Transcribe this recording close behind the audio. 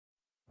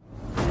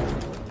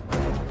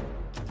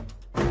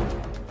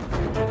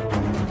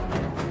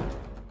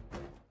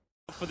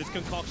for this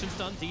concoction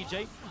stun.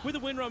 DJ with the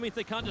Windrow means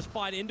they can't just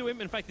fight into him.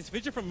 In fact, this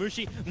Fidget from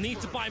Mushi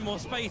needs to buy more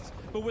space,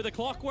 but with a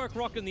Clockwork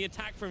Rock and the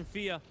attack from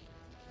Fear,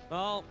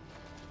 well,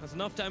 that's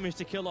enough damage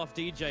to kill off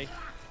DJ.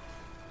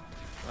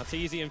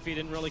 Arteezy and Fear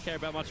didn't really care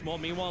about much more.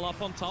 Meanwhile,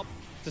 up on top,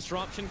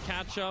 Disruption,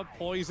 Catcher,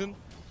 Poison.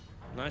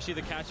 And actually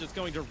the Catcher's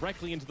going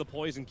directly into the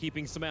Poison,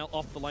 keeping SumaiL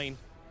off the lane.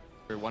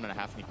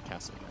 1.5 need to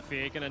cast it.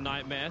 Fear gonna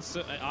Nightmare,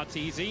 so,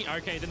 Arteezy.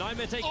 Okay, the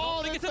Nightmare takes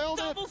off. It's a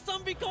double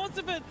stun because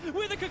of it!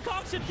 With a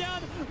concoction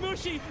down,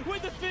 Mushi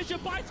with the fissure,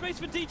 buy space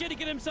for DJ to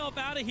get himself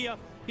out of here.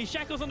 He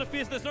shackles on the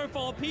fist, there's no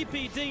follow.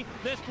 PPD,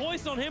 there's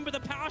Poison on him, but the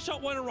power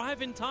shot won't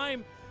arrive in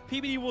time.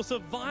 PPD will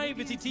survive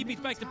as he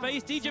TPs back to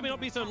base. DJ may not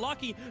be so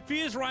lucky.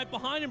 Fear's right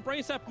behind him.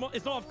 Brain Sap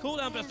is not off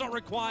cooldown, but it's not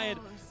required.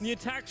 The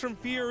attacks from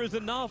Fear is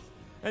enough.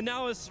 And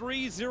now it's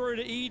 3-0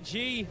 to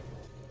EG.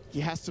 He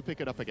has to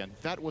pick it up again.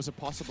 That was a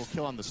possible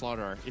kill on the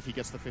Slaughter if he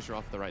gets the Fissure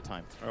off at the right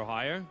time.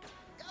 Ohio.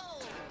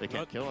 They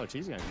can't kill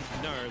Arteezy.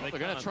 No, they're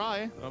going to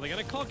try. Well, they're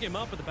going to cock him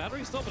up, but the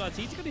battery's stopped. But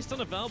Arteezy got his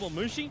stun available.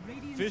 Mushi,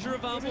 Fissure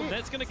available.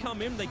 Net's going to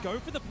come in. They go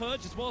for the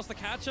Purge as well as the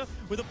Catcher.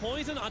 With the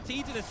Poison,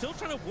 Arteezy, they're still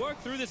trying to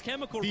work through this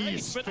chemical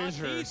race. But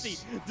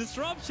Arteezy,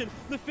 Disruption,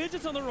 the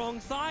Fidget's on the wrong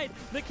side.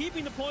 They're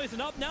keeping the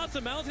Poison up. Now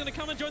SumaiL's going to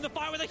come and join the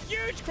fight with a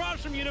huge crush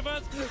from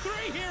Universe.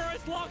 3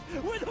 heroes locked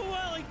with a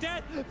whirling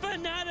death.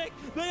 Fnatic,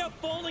 they are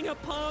falling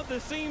apart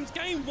the seams.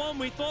 Game 1,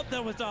 we thought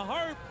there was a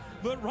hope.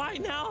 But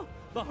right now,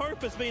 the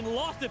hope has been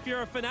lost if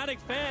you're a Fnatic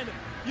fan.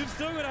 You've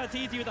still got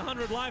Arteezy with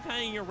 100 life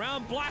hanging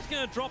around. Black's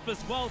going to drop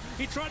as well.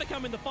 He tried to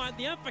come in the fight.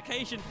 The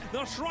amplification,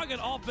 they'll shrug it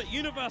off, but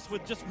Universe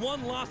with just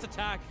one last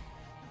attack.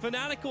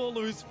 Fnatic will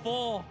lose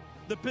 4.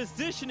 The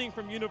positioning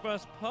from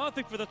Universe,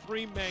 perfect for the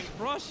 3-man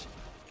crush.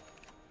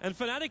 And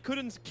Fnatic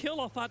couldn't kill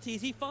off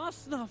Arteezy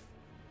fast enough.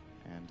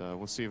 And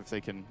we'll see if they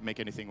can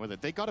make anything with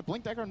it. They got a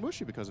Blink Dagger on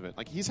Mushi because of it.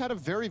 Like, he's had a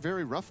very,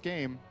 very rough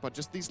game, but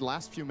just these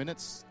last few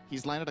minutes,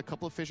 he's landed a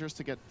couple of fissures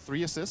to get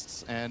 3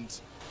 assists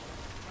and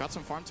got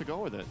some farm to go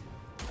with it.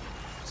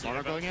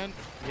 Slaughter going in.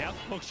 Yep,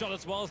 hook shot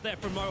as well as there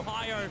from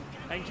Ohio.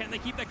 And can they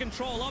keep their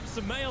control up?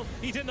 SumaiL,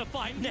 he's in the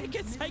fight. Net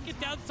gets taken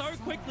down so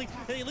quickly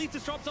that he at least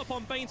disrupts up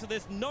on Bane, so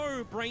there's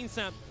no Brain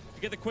Sap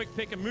to get the quick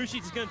pick, and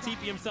Mushi's just going to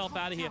TP himself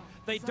out of here.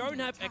 They don't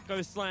have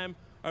Echo Slam.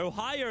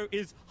 Ohio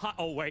is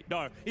oh wait,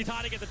 no. He's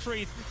hiding at the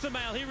trees.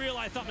 SumaiL, he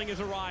realized something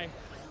is awry.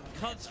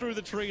 Cuts through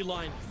the tree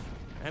line.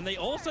 And they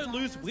also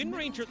lose Wind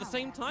Ranger at the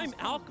same time.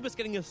 Alchemist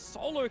getting a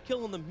solo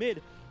kill in the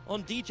mid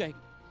on DJ.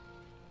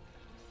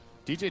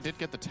 DJ did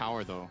get the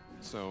tower though,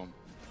 so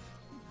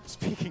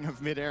speaking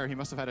of mid-air, he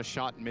must have had a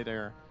shot in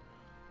mid-air,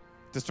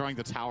 destroying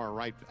the tower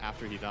right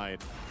after he died.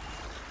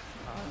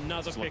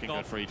 Another pick looking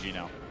off good for EG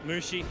now.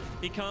 Mushi,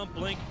 he can't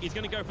blink. He's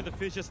going to go for the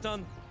Fissure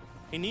stun.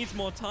 He needs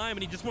more time,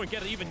 and he just won't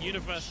get it. Even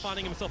Universe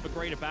finding himself a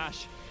greater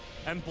bash.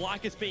 And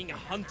Black is being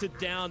hunted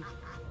down.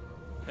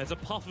 There's a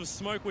puff of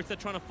smoke, which they're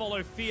trying to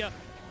follow Fear.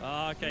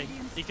 Okay,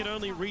 he can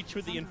only reach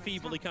with the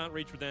Enfeeble. He can't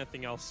reach with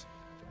anything else.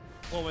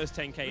 Almost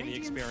 10k in the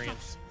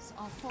experience.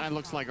 And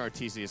looks like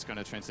Arteezy is going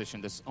to transition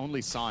this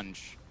only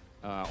Sanj.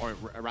 Or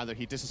rather,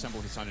 he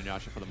disassembled his Sanj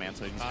Yasha for the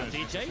Manta.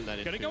 DJ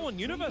going to go on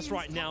Universe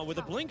right now with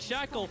a Blink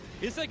Shackle.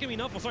 Is that going to be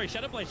enough? Oh, sorry,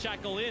 Shadowblade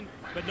Shackle in,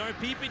 but no,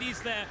 PPD's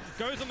there.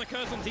 Goes on the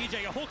curse on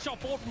DJ. A hook shot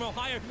forward from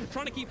Ohio,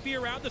 trying to keep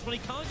Fear out this one.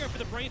 He can't go for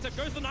the Brain Sap.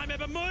 Goes for the Nightmare,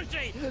 but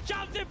Mushi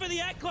jumps in for the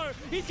Echo.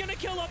 He's going to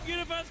kill off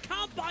Universe.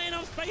 Can't buy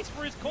enough space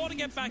for his core to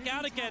get back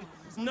out again.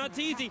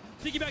 Arteezy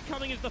thinking about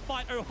coming into the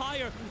fight.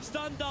 Ohio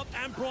stunned up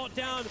and brought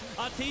down.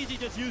 Arteezy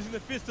just using the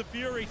Fist of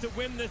Fury to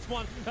win this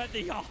one at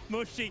the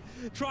Mushi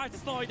tries to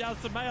slow down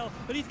SumaiL,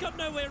 but he's got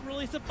nowhere to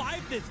really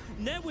survive this.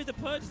 Net with the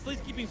Purge, at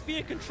least keeping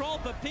Fear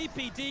controlled, but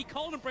PPD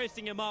cold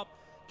embracing him up,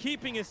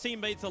 keeping his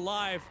teammates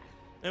alive.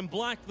 And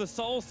Black, the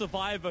sole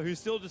survivor, who's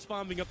still just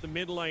farming up the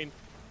mid lane.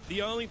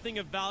 The only thing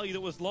of value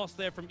that was lost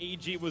there from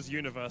EG was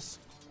Universe.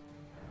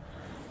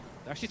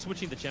 They're actually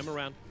switching the gem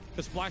around,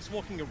 because Black's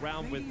walking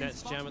around with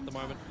Net's gem at the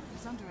moment.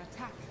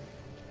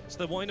 So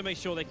they're wanting to make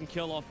sure they can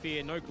kill off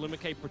Fear. No Glimmer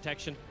Cape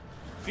protection.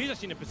 Fear's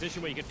actually in a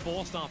position where you can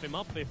 4-staff him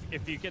up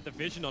if you get the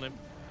vision on him.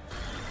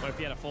 Or if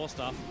you had a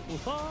 4-staff.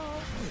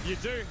 You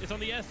do. It's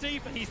on the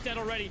SC, but he's dead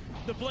already.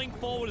 The blink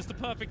forward is the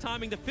perfect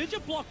timing. The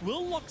Fidget block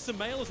will lock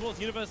SumaiL as well as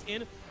Universe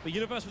in, but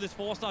Universe with his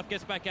 4-staff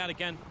gets back out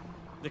again.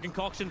 The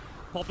concoction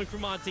popping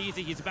from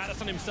Arteezy. He's about to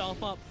stun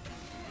himself up.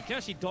 He can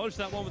actually dodge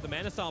that one with the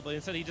Mana Star, but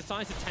instead he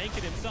decides to tank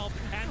it himself.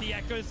 And the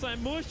Echo Slam.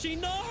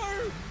 Mushi, no!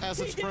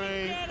 Acid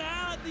spray. Get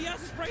out! The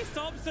Acid Spray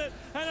stops it.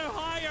 And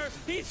Ohio,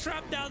 he's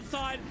trapped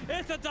outside.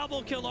 It's a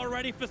double kill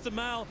already for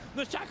SumaiL.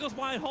 The Shackles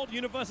might hold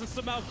Universe and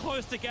SumaiL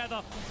close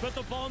together, but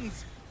the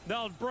bonds,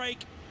 they'll break.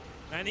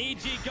 And EG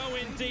go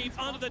in deep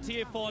under the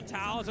tier 4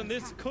 towers, and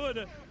this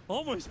could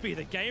almost be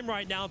the game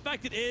right now. In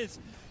fact, it is.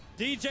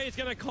 DJ is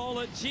going to call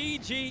it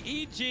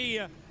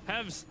GG. EG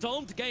have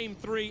stomped game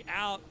 3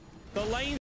 out. The lane